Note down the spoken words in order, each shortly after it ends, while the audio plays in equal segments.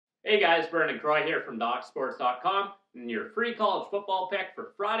Hey guys, Vernon Croy here from DocSports.com and your free college football pick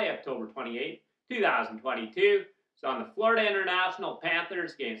for Friday, October 28, 2022. So on the Florida International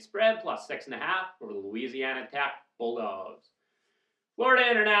Panthers against spread plus 6.5 over the Louisiana Tech Bulldogs.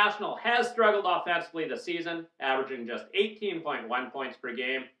 Florida International has struggled offensively this season, averaging just 18.1 points per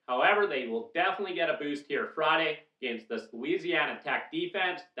game. However, they will definitely get a boost here Friday against this Louisiana Tech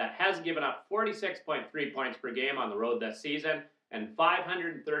defense that has given up 46.3 points per game on the road this season and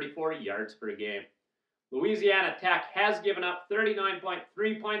 534 yards per game. Louisiana Tech has given up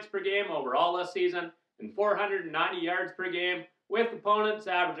 39.3 points per game overall this season and 490 yards per game, with opponents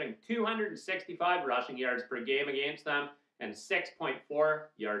averaging 265 rushing yards per game against them and 6.4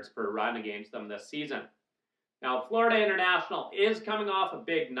 yards per run against them this season. Now, Florida International is coming off a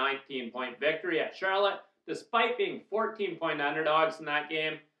big 19-point victory at Charlotte, despite being 14-point underdogs in that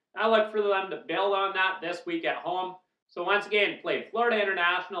game. I look for them to build on that this week at home. So once again, play Florida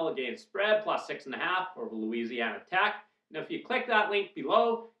International against spread plus 6.5 over Louisiana Tech. And if you click that link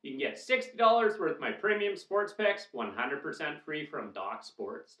below, you can get $60 worth of my premium sports picks, 100% free from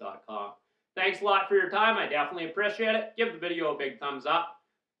DocSports.com. Thanks a lot for your time. I definitely appreciate it. Give the video a big thumbs up.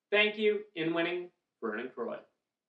 Thank you. In winning, Vernon Croy.